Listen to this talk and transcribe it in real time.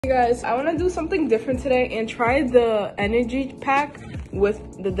Hey guys, I want to do something different today and try the energy pack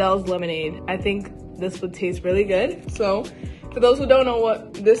with the Del's lemonade. I think this would taste really good. So for those who don't know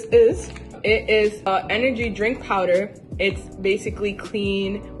what this is, it is energy drink powder. It's basically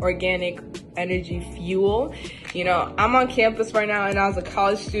clean, organic energy fuel. You know, I'm on campus right now and as a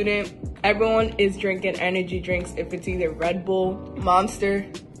college student, everyone is drinking energy drinks. If it's either Red Bull, Monster,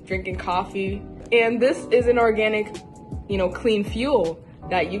 drinking coffee. And this is an organic, clean fuel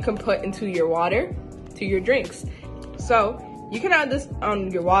that you can put into your water, to your drinks. So you can add this on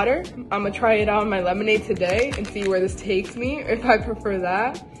your water. I'm gonna try it out on my lemonade today and see where this takes me, if I prefer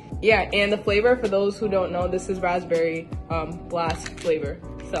that. Yeah, and the flavor, for those who don't know, this is raspberry blast flavor.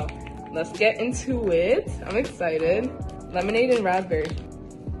 So let's get into it. I'm excited. Lemonade and raspberry.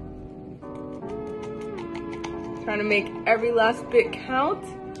 Trying to make every last bit count.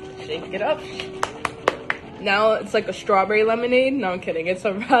 Shake it up. Now it's like a strawberry lemonade. No, I'm kidding. It's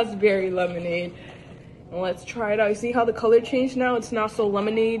a raspberry lemonade. Let's try it out. You see how the color changed now? It's not so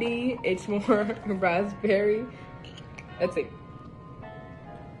lemonade-y. It's more raspberry. Let's see.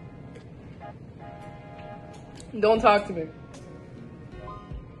 Don't talk to me.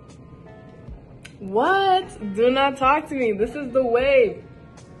 What? Do not talk to me. This is the wave.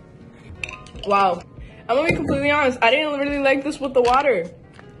 Wow. I'm gonna be completely honest. I didn't really like this with the water.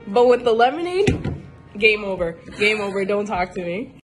 But with the lemonade, game over. Game over. Don't talk to me.